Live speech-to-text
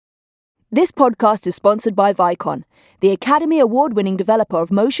This podcast is sponsored by Vicon, the Academy Award-winning developer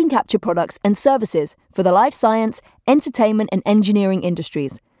of motion capture products and services for the life science, entertainment and engineering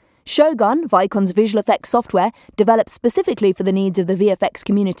industries. Shogun, Vicon's visual effects software, developed specifically for the needs of the VFX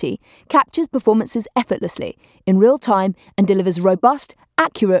community, captures performances effortlessly, in real time, and delivers robust,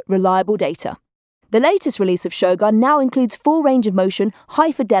 accurate, reliable data. The latest release of Shogun now includes full range of motion,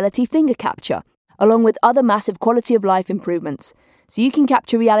 high-fidelity finger capture, along with other massive quality-of-life improvements, so you can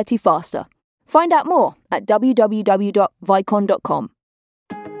capture reality faster. Find out more at www.vicon.com.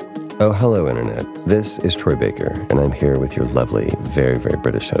 Oh, hello, Internet. This is Troy Baker, and I'm here with your lovely, very, very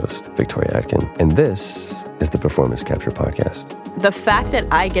British host, Victoria Atkin. And this is the Performance Capture Podcast. The fact that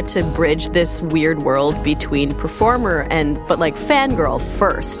I get to bridge this weird world between performer but fangirl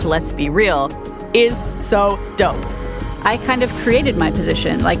first, let's be real, is so dope. I kind of created my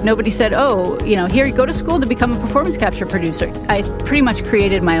position. Nobody said, here you go to school to become a performance capture producer. I pretty much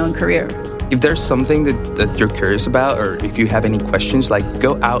created my own career. If there's something that you're curious about, or if you have any questions,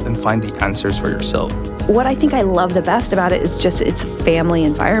 go out and find the answers for yourself. What I think I love the best about it is just its family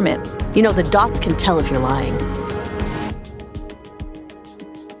environment. The dots can tell if you're lying.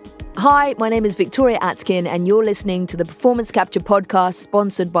 Hi, my name is Victoria Atkin, and you're listening to the Performance Capture Podcast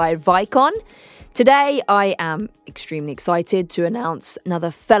sponsored by Vicon. Today, I am extremely excited to announce another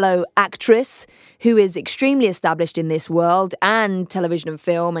fellow actress who is extremely established in this world and television and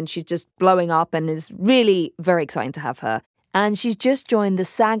film, and she's just blowing up and is really very exciting to have her. And she's just joined the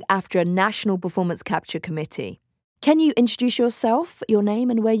SAG-AFTRA National Performance Capture Committee. Can you introduce yourself, your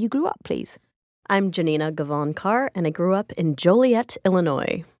name, and where you grew up, please? I'm JANINA GAVANKAR, and I grew up in Joliet,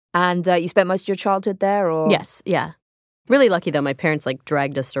 Illinois. And you spent most of your childhood there, or? Yes, yeah. Really lucky, though. My parents,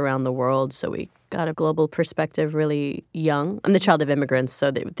 dragged us around the world, so we got a global perspective really young. I'm the child of immigrants, so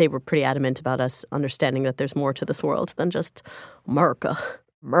they were pretty adamant about us understanding that there's more to this world than just America.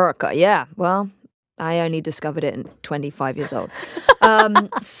 America, yeah. Well, I only discovered it at 25 years old.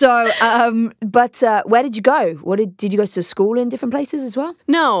 But where did you go? Did you go to school in different places as well?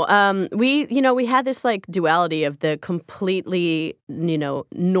 No, we had this duality of the completely,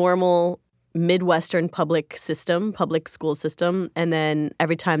 normal Midwestern public school system. And then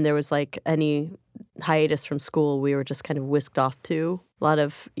every time there was any hiatus from school, we were just kind of whisked off to a lot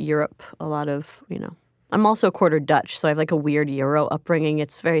of Europe, a lot of, I'm also a quarter Dutch, so I have a weird Euro upbringing.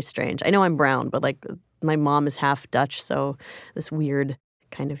 It's very strange. I know I'm brown, but my mom is half Dutch, so this weird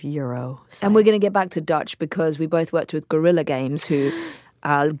kind of Euro side. And we're going to get back to Dutch because we both worked with Guerrilla Games, who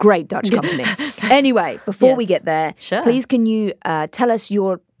are a great Dutch company. Anyway, before we get there, sure. Please can you tell us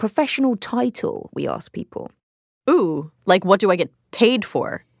your professional title, we ask people. Ooh, what do I get paid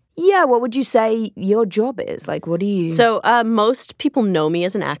for? Yeah, what would you say your job is? What do you... So most people know me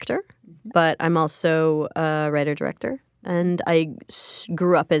as an actor, but I'm also a writer-director, and I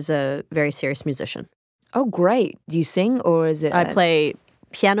grew up as a very serious musician. Oh, great. Do you sing, or is it... I play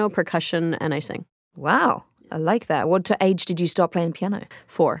piano, percussion, and I sing. Wow, I like that. What age did you start playing piano?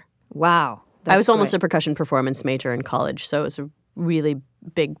 4. Wow. I was almost a percussion performance major in college, so it was a really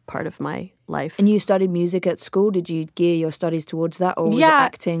big part of my life. And you studied music at school? Did you gear your studies towards that, or was it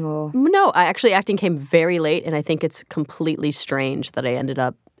acting? Or No, acting came very late, and I think it's completely strange that I ended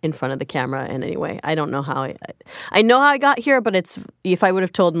up in front of the camera in any way. I don't know how I know how I got here, but if I would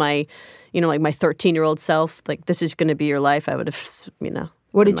have told my, my 13-year-old self, this is going to be your life, I would have,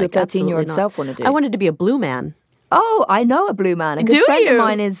 What did your 13-year-old self want to do? I wanted to be a blue man. Oh, I know a blue man. A good friend of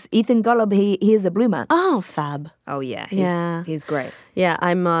mine is Ethan Gullub. He is a blue man. Oh, fab. Oh, yeah. He's great. Yeah,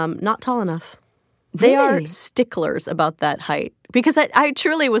 I'm not tall enough. They are sticklers about that height. Because I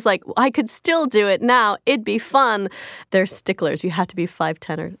truly was I could still do it now. It'd be fun. They're sticklers. You have to be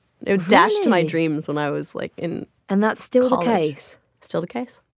 5'10" or... It dashed my dreams when I was in And that's still college. the case? Still the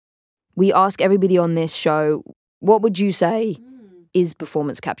case. We ask everybody on this show, what would you say is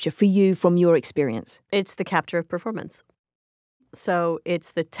performance capture for you from your experience? It's the capture of performance. So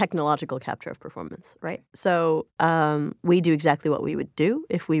it's the technological capture of performance, right? So we do exactly what we would do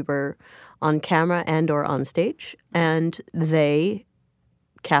if we were on camera and or on stage, and they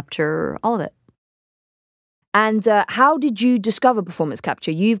capture all of it. And how did you discover performance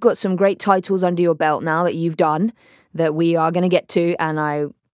capture? You've got some great titles under your belt now that you've done that we are going to get to,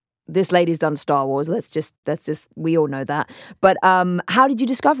 and this lady's done Star Wars. That's just we all know that. But how did you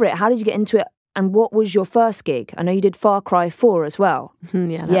discover it? How did you get into it? And what was your first gig? I know you did Far Cry 4 as well.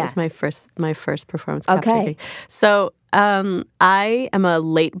 Yeah, that was my first performance capture Okay. gig. So I am a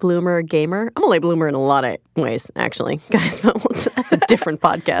late bloomer gamer. I'm a late bloomer in a lot of ways, actually, guys. But that's a different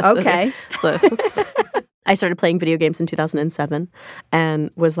podcast. Okay. So I started playing video games in 2007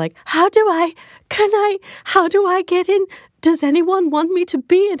 and was like, how do I get in does anyone want me to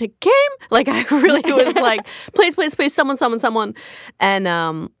be in a game? Like, I really was like, please, someone. And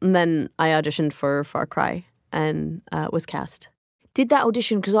then I auditioned for Far Cry and was cast. Did that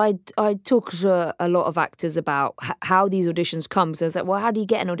audition, because I talk to a lot of actors about how these auditions come. So I was like, well, how do you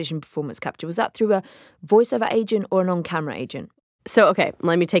get an audition performance capture? Was that through a voiceover agent or an on-camera agent? So, okay,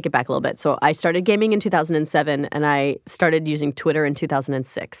 let me take it back a little bit. So I started gaming in 2007, and I started using Twitter in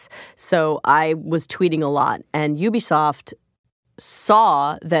 2006. So I was tweeting a lot, and Ubisoft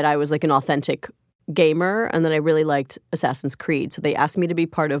saw that I was like an authentic gamer and that I really liked Assassin's Creed. So they asked me to be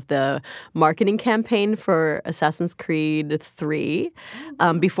part of the marketing campaign for Assassin's Creed 3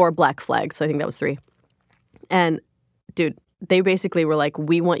 before Black Flag. So I think that was 3. And dude, they basically were like,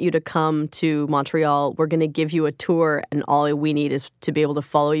 we want you to come to Montreal. We're going to give you a tour and all we need is to be able to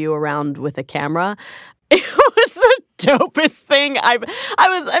follow you around with a camera. It was the dopest thing.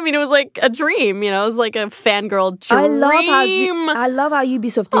 It was like a dream, It was like a fangirl dream. I love how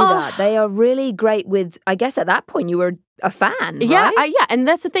Ubisoft do that. They are really great with, I guess at that point you were a fan, yeah, right? Yeah, and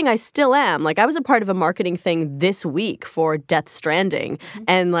that's the thing. I still am. Like, I was a part of a marketing thing this week for Death Stranding,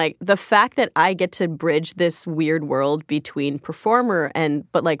 and like the fact that I get to bridge this weird world between performer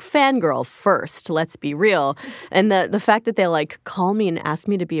but like fangirl first. Let's be real, and the fact that they like call me and ask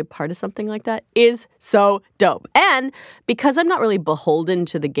me to be a part of something like that is so dope. And because I'm not really beholden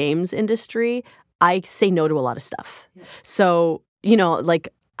to the games industry, I say no to a lot of stuff. So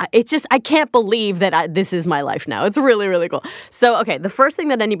like. It's just, I can't believe that this is my life now. It's really, really cool. So, okay, the first thing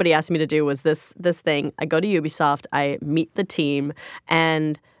that anybody asked me to do was this thing. I go to Ubisoft, I meet the team,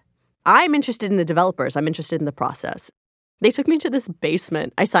 and I'm interested in the developers. I'm interested in the process. They took me to this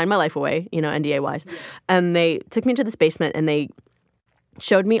basement. I signed my life away, NDA-wise. And they took me to this basement, and they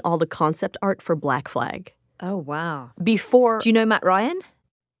showed me all the concept art for Black Flag. Oh, wow. Do you know Matt Ryan?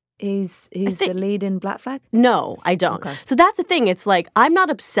 He's the lead in Black Flag? No, I don't. Okay. So that's the thing. It's like, I'm not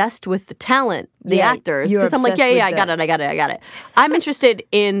obsessed with the talent, the actors. Because I'm like, I got it. I'm interested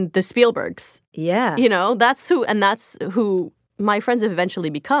in the Spielbergs. Yeah. That's who my friends have eventually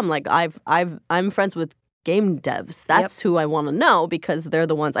become. Like, I'm friends with game devs. That's who I want to know because they're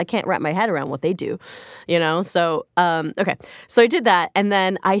the ones, I can't wrap my head around what they do, So, okay. So I did that. And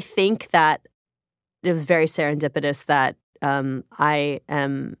then I think that it was very serendipitous that I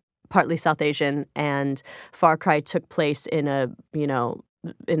am partly South Asian, and Far Cry took place in a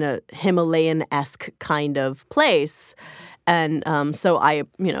Himalayan-esque kind of place. And so I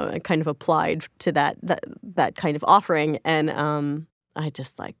kind of applied to that kind of offering, and I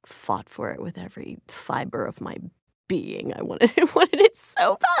just like fought for it with every fiber of my being. I wanted it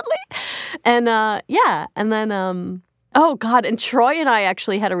so badly. And and then oh God, and Troy and I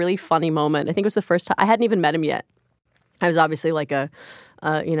actually had a really funny moment. I think it was the first time I hadn't even met him yet. I was obviously like a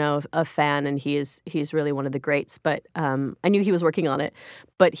fan, and he's really one of the greats. But I knew he was working on it.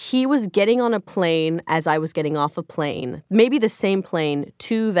 But he was getting on a plane as I was getting off a plane, maybe the same plane,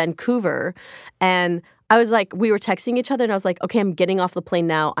 to Vancouver. And I was like, we were texting each other, and I was like, okay, I'm getting off the plane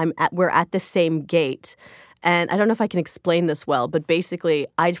now. We're at the same gate. And I don't know if I can explain this well, but basically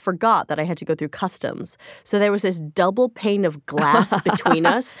I forgot that I had to go through customs. So there was this double pane of glass between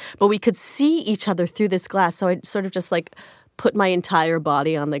us, but we could see each other through this glass. So I sort of just like put my entire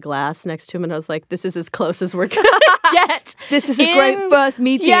body on the glass next to him, and I was like, this is as close as we're going to get. This is a great first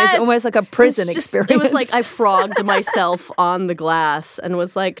meeting. Yes. It's almost like a prison experience. It was like I frogged myself on the glass and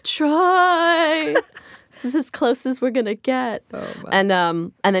was like, try. This is as close as we're gonna get. Oh, and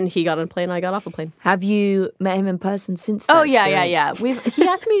then he got on a plane, I got off a plane. Have you met him in person since that yeah. He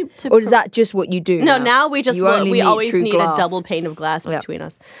asked me to. Or is that just what you do? No, now we always need glass. a double pane of glass between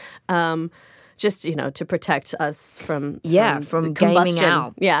us, just to protect us from gaming combustion.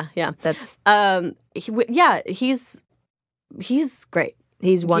 out. Yeah. That's he's great.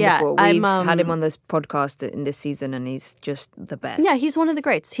 He's wonderful. Yeah, We've had him on this podcast in this season, and he's just the best. Yeah, he's one of the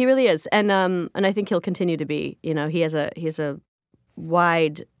greats. He really is, and I think he'll continue to be. He has a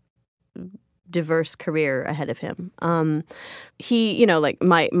wide, diverse career ahead of him. He, like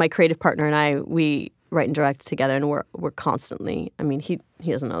my creative partner and I, we write and direct together, and we're constantly. I mean, he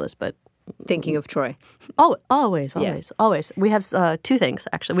doesn't know this, but thinking of Troy. Oh, always. We have 2 things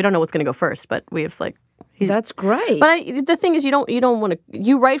actually. We don't know what's going to go first, but we have like. That's great. But the thing is, you don't want to.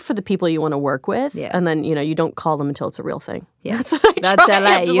 You write for the people you want to work with, and then you don't call them until it's a real thing. Yeah, that's what I That's try.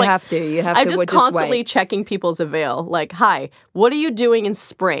 LA. You have to. I'm just constantly checking people's avail. Like, hi, what are you doing in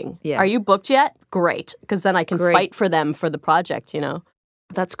spring? Yeah. Are you booked yet? Great, because then I can fight for them for the project.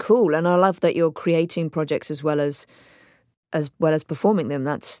 That's cool, and I love that you're creating projects as well as performing them.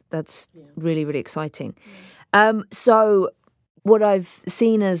 That's really, really exciting. So what I've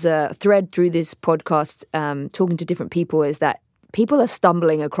seen as a thread through this podcast, talking to different people, is that people are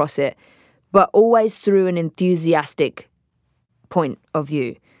stumbling across it, but always through an enthusiastic point of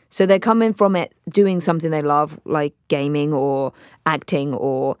view. So they're coming from it doing something they love, like gaming or acting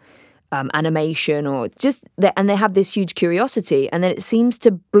or animation, or just and they have this huge curiosity, and then it seems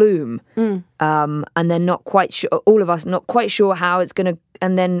to bloom, and they're not quite sure. All of us not quite sure how it's going to.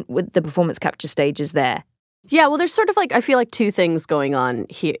 And then with the performance capture stages there. Yeah, well, there's sort of like, I feel like two things going on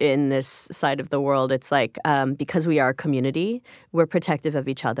here in this side of the world. It's like, because we are a community, we're protective of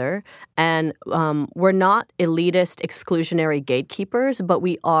each other, and we're not elitist, exclusionary gatekeepers, but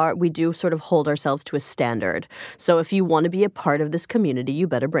we do sort of hold ourselves to a standard. So if you want to be a part of this community, you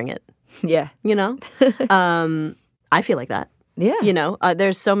better bring it. Yeah. You know? I feel like that. Yeah. You know,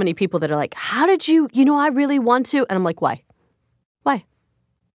 there's so many people that are like, how did you, I really want to. And I'm like, why? Why?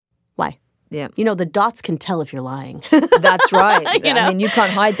 Yeah. The dots can tell if you're lying. That's right. I mean, you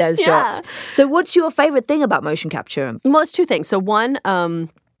can't hide those dots. So what's your favorite thing about motion capture? Well, it's two things. So one,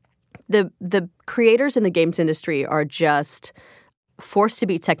 the creators in the games industry are just forced to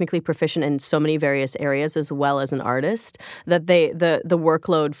be technically proficient in so many various areas as well as an artist that the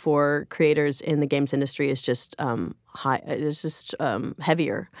workload for creators in the games industry is just high. It's just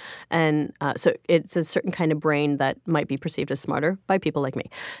heavier, and so it's a certain kind of brain that might be perceived as smarter by people like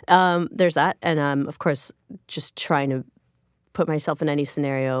me. There's that, and of course, just trying to put myself in any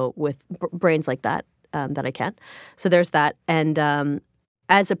scenario with brains like that that I can. So there's that, and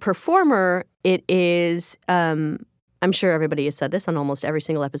as a performer, it is. I'm sure everybody has said this on almost every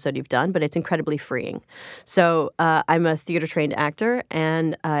single episode you've done, but it's incredibly freeing. So I'm a theater-trained actor,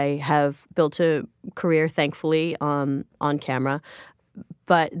 and I have built a career, thankfully, on camera.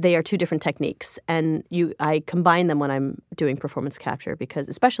 But they are two different techniques, and I combine them when I'm doing performance capture because,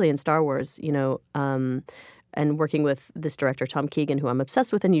 especially in Star Wars, and working with this director, Tom Keegan, who I'm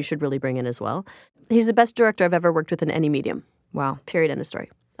obsessed with, and you should really bring in as well. He's the best director I've ever worked with in any medium. Wow. Period, end of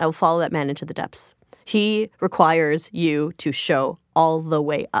story. I will follow that man into the depths. He requires you to show all the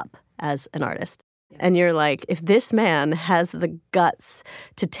way up as an artist. And you're like, if this man has the guts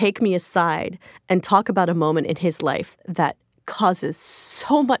to take me aside and talk about a moment in his life that causes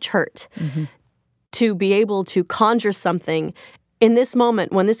so much hurt, to be able to conjure something in this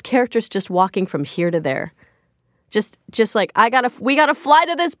moment when this character's just walking from here to there. Just like we gotta fly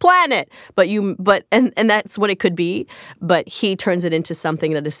to this planet, and that's what it could be. But he turns it into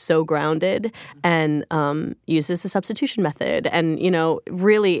something that is so grounded and uses the substitution method, and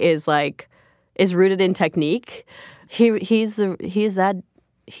really is rooted in technique. He's that.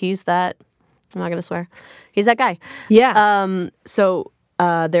 I'm not gonna swear. He's that guy. Yeah. So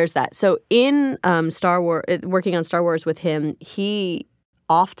there's that. So in Star Wars, working on Star Wars with him, he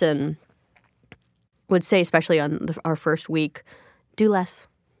often would say, especially on our first week, do less.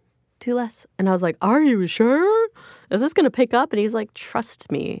 And I was like, are you sure? Is this going to pick up? And he's like,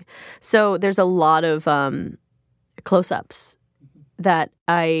 trust me. So there's a lot of close-ups that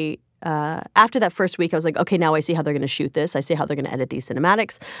after that first week, I was like, okay, now I see how they're going to shoot this. I see how they're going to edit these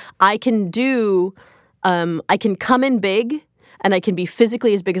cinematics. I can come in big, and I can be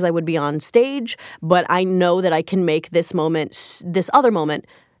physically as big as I would be on stage, but I know that I can make this other moment,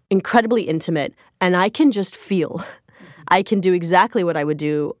 incredibly intimate, and I can just feel. I can do exactly what I would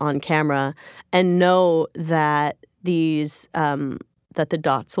do on camera and know that that the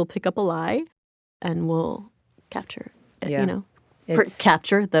dots will pick up a lie and will capture it,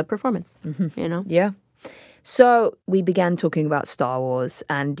 capture the performance, Yeah. So we began talking about Star Wars,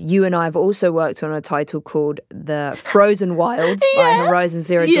 and you and I have also worked on a title called The Frozen Wilds by Horizon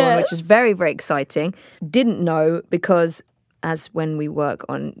Zero Dawn, which is very, very exciting. Didn't know because as when we work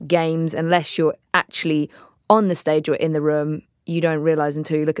on games, unless you're actually on the stage or in the room, you don't realize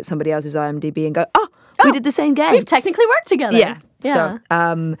until you look at somebody else's IMDb and go, oh, we did the same game. We've technically worked together. Yeah.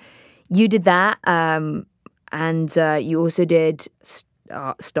 So you did that, and you also did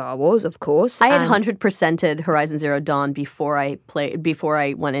Star Wars, of course. I had 100%ed Horizon Zero Dawn before I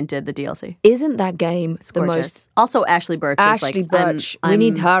went and did the DLC. Isn't that game the gorgeous. most? Also, Ashley Birch. Ashley Birch. We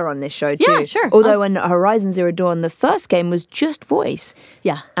need her on this show too. Yeah, sure. Although in Horizon Zero Dawn, the first game was just voice.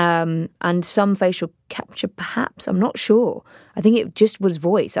 Yeah. And some facial capture, perhaps. I'm not sure. I think it just was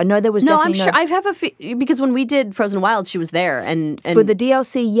voice. I know there was. No, I'm sure. I have because when we did Frozen Wilds, she was there, and for the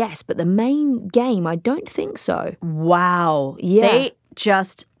DLC, yes, but the main game, I don't think so. Wow. Yeah. They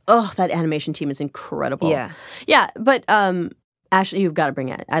just that animation team is incredible. Yeah, but Ashley, you've got to bring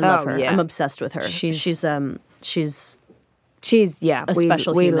it. I love her. Yeah. I'm obsessed with her. She's She's a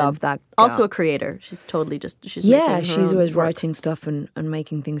special we human. love that girl. Also a creator. She's totally she's yeah, making her she's own always work. writing stuff and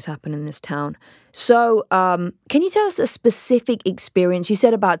making things happen in this town. So, can you tell us a specific experience? You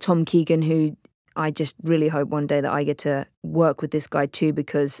said about Tom Keegan, who I just really hope one day that I get to work with this guy too,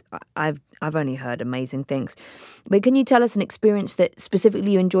 because I've only heard amazing things. But can you tell us an experience that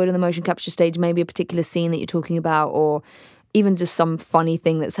specifically you enjoyed on the motion capture stage? Maybe a particular scene that you're talking about, or even just some funny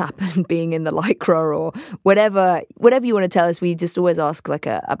thing that's happened being in the Lycra, or whatever you want to tell us. We just always ask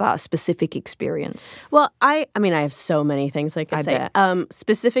about a specific experience. Well, I mean, I have so many things I could say. Bet.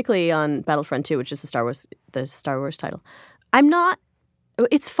 Specifically on Battlefront 2, which is the Star Wars title. I'm not.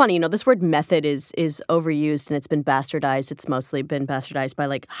 It's funny, this word method is overused and it's been bastardized. It's mostly been bastardized by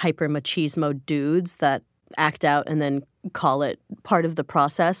like hyper machismo dudes that act out and then call it part of the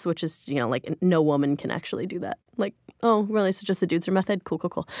process, which is, like no woman can actually do that. Like, oh, really? So just the dudes are method?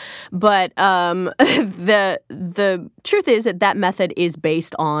 Cool. But the truth is that method is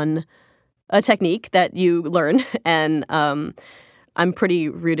based on a technique that you learn, and I'm pretty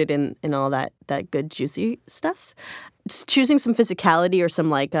rooted in all that good juicy stuff. Just choosing some physicality or some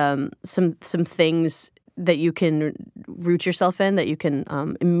like some things that you can root yourself in, that you can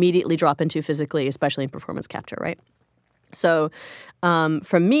immediately drop into physically, especially in performance capture, right? So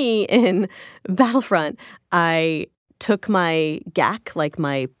from me in Battlefront, I took my GAC, like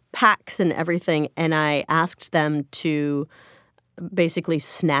my packs and everything, and I asked them to basically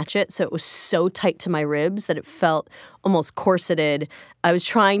snatch it so it was so tight to my ribs that it felt almost corseted. I was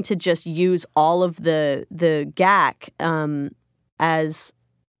trying to just use all of the GAC as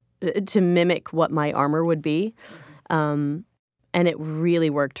to mimic what my armor would be. And it really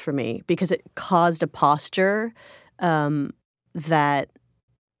worked for me because it caused a posture that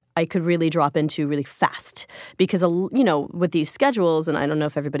I could really drop into really fast. Because, with these schedules, and I don't know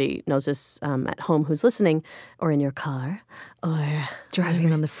if everybody knows this at home who's listening, or in your car, or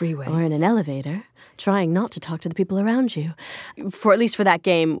Driving on the freeway. or in an elevator, trying not to talk to the people around you. For at least for that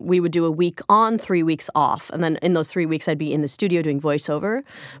game, we would do a week on, 3 weeks off. And then in those 3 weeks, I'd be in the studio doing voiceover.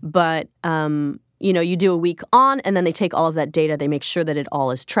 But, you do a week on, and then they take all of that data. They make sure that it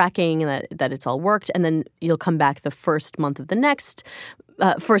all is tracking and that it's all worked. And then you'll come back the first week of the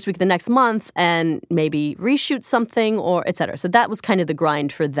next month and maybe reshoot something or et cetera. So that was kind of the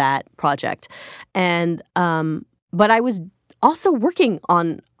grind for that project. And, but I was also working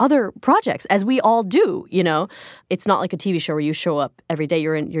on other projects, as we all do, It's not like a TV show where you show up every day.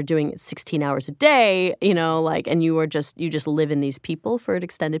 You're doing 16 hours a day, and you just live in these people for an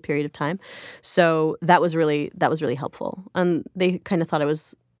extended period of time. So that was really helpful. And they kind of thought I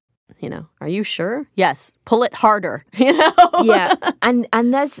was, are you sure? Yes, pull it harder, Yeah,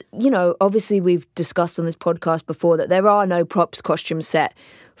 and there's, obviously we've discussed on this podcast before that there are no props costume set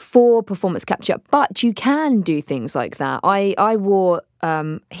for performance capture, but you can do things like that. I wore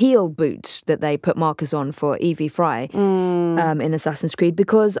heel boots that they put markers on for Evie Fry in Assassin's Creed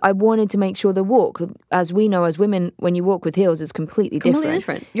because I wanted to make sure the walk, as we know as women, when you walk with heels, is completely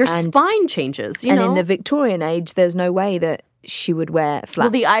different. Your spine changes, And in the Victorian age, there's no way that she would wear flat.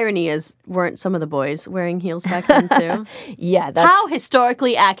 Well, the irony is, weren't some of the boys wearing heels back then too? Yeah, that's... How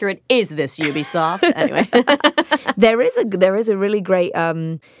historically accurate is this, Ubisoft? Anyway, there is a really great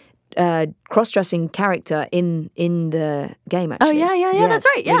cross-dressing character in the game. Actually, yeah, that's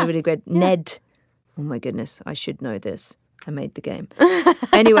right. Yeah, really, really great. Yeah. Ned. Oh my goodness, I should know this. I made the game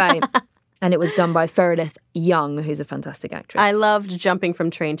anyway. And it was done by Ferilith Young, who's a fantastic actress. I loved jumping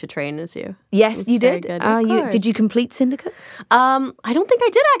from train to train as you. Yes, you did. Did you complete Syndicate? I don't think I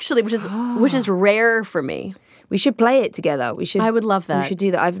did actually, which is rare for me. We should play it together. I would love that. We should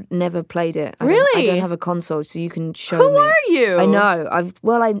do that. I've never played it. Really? I don't have a console, so you can show me. Who are you? I know.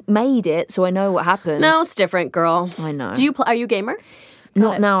 I made it, so I know what happens. No, it's different, girl. I know. Are you a gamer?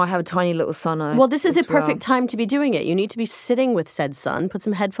 Not now. I have a tiny little son. Well, this is a perfect time to be doing it. You need to be sitting with said son, put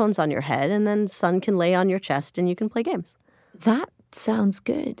some headphones on your head, and then son can lay on your chest and you can play games. That sounds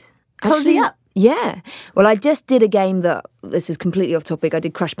good. Cozy up. Yeah. Well, I just did a game that, this is completely off topic, I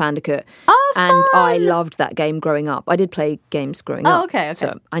did Crash Bandicoot. Oh, fun! And I loved that game growing up. I did play games growing up. Oh, okay.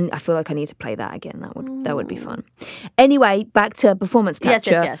 So I feel like I need to play that again. That would be fun. Anyway, back to performance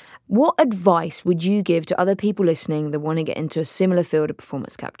capture. Yes. What advice would you give to other people listening that want to get into a similar field of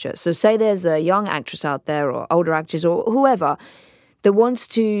performance capture? So say there's a young actress out there or older actress or whoever that wants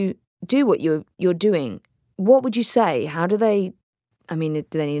to do what you're doing. What would you say? How do they... do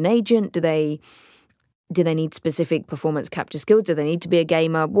they need an agent? Do they need specific performance capture skills? Do they need to be a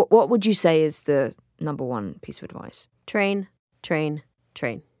gamer? What would you say is the number one piece of advice? Train.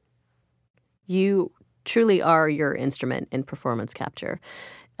 You truly are your instrument in performance capture.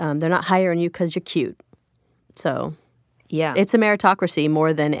 They're not hiring you because you're cute. So Yeah. It's a meritocracy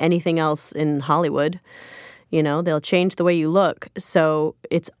more than anything else in Hollywood. You know, they'll change the way you look. So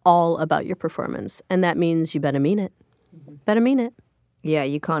it's all about your performance. And that means you better mean it. Better mean it. Yeah,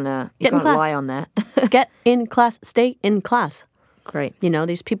 you can't Get in class. lie on that. Get in class. Stay in class. Great. You know,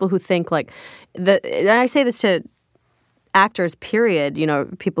 these people who think like, and I say this to actors, period, you know,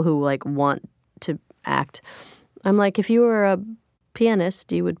 people who like want to act. I'm like, if you were a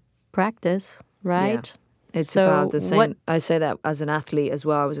pianist, you would practice, right? Yeah. It's so about the same. I say that as an athlete as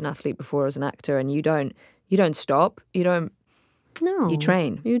well. I was an athlete before as an actor, and you don't stop. No. You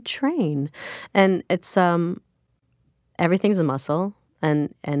train. You train. And it's everything's a muscle.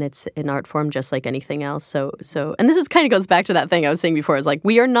 And it's an art form just like anything else. So and this is kind of goes back to that thing I was saying before. Is like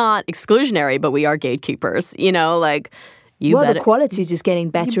we are not exclusionary, but we are gatekeepers. You know, like the quality is just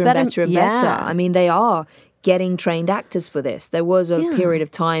getting better and better and better. I mean, they are getting trained actors for this. There was a period of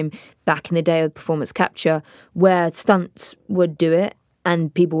time back in the day of performance capture where stunts would do it,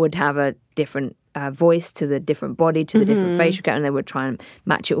 and people would have a different voice to the different body, to the different facial cut, and they would try and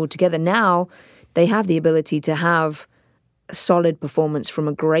match it all together. Now they have the ability to have solid performance from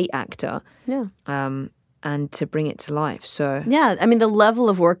a great actor, and to bring it to life. So yeah, I mean the level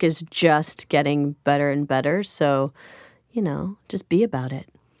of work is just getting better and better. So, you know, just be about it.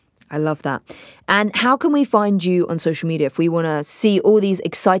 I love that. And how can we find you on social media if we want to see all these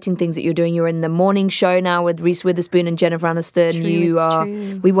exciting things that you're doing? You're in the morning show now with Reese Witherspoon and Jennifer Aniston. It's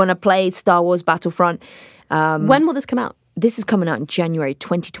true. We want to play Star Wars Battlefront. When will this come out? This is coming out in January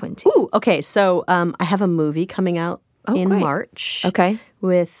 2020. Ooh, okay. So I have a movie coming out in great. March. Okay.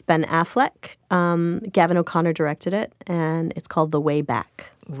 With Ben Affleck. Gavin O'Connor directed it, and it's called The Way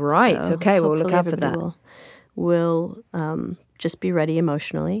Back. Right. So okay. We'll look out for everybody that. Will just be ready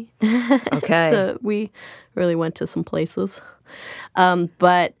emotionally. Okay. So we really went to some places.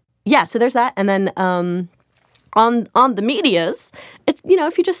 But yeah, so there's that. And then on the medias, it's, you know,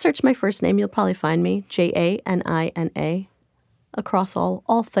 if you just search my first name, you'll probably find me, JANINA, across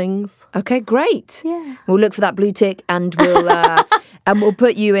all things. Okay, great. Yeah. We'll look for that blue tick, and we'll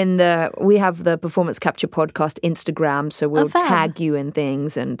put you in we have the Performance Capture Podcast Instagram, so we'll tag you in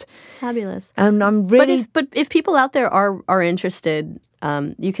things. And fabulous. And I'm really But if people out there are interested,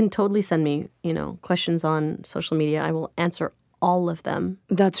 you can totally send me, you know, questions on social media. I will answer all of them.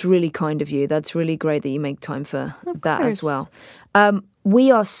 That's really kind of you. That's really great that you make time for that course. as well. We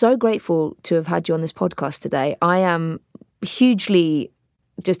are so grateful to have had you on this podcast today. I am hugely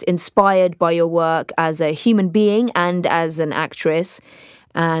just inspired by your work as a human being and as an actress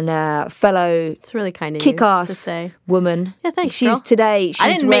and fellow it's really kind of kick-ass you to say. Woman. Yeah, thanks, She's girl. today.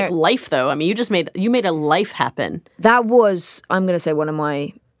 I didn't make life though. I mean, you made a life happen. That was, I'm going to say, one of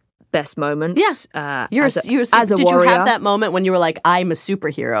my best moments. Yeah. As a did warrior. you have that moment when you were like, I'm a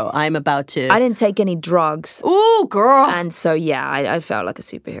superhero. I'm about to... I didn't take any drugs. Ooh, girl. And so, yeah, I felt like a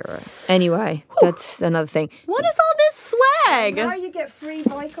superhero. Anyway, that's another thing. What is all this swag? Now you get free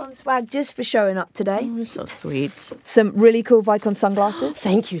Vicon swag just for showing up today. You're so sweet. Some really cool Vicon sunglasses.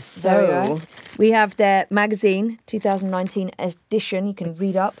 Thank you There we go. We have their magazine, 2019 edition. You can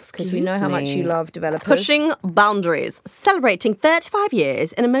read up because we know how much you love developers. Pushing boundaries, celebrating 35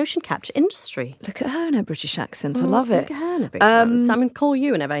 years in a motion capture industry. Look at her in her British accent. I love it. Look at her in a British accent. So I'm going to call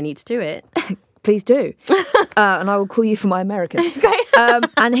you whenever I need to do it. Please do. And I will call you for my American. Great.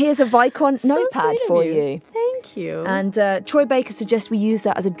 And here's a Vicon So notepad sweet of for you. you. Thank you. And Troy Baker suggests we use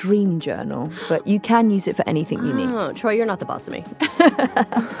that as a dream journal, but you can use it for anything you need. Oh, Troy, you're not the boss of me.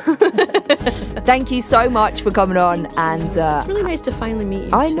 Thank you so much for coming on. And It's really nice to finally meet you.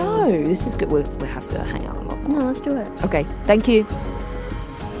 I too. know. This is good. We'll have to hang out a lot more. No, let's do it. Okay, thank you.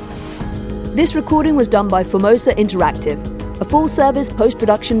 This recording was done by Formosa Interactive, a full-service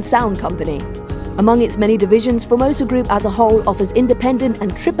post-production sound company. Among its many divisions, Formosa Group as a whole offers independent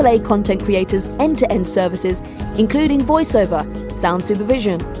and AAA content creators end-to-end services, including voiceover, sound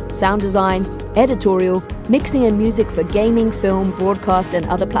supervision, sound design, editorial, mixing and music for gaming, film, broadcast, and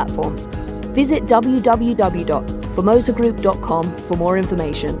other platforms. Visit www.formosagroup.com for more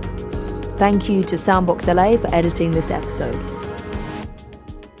information. Thank you to Soundbox LA for editing this episode.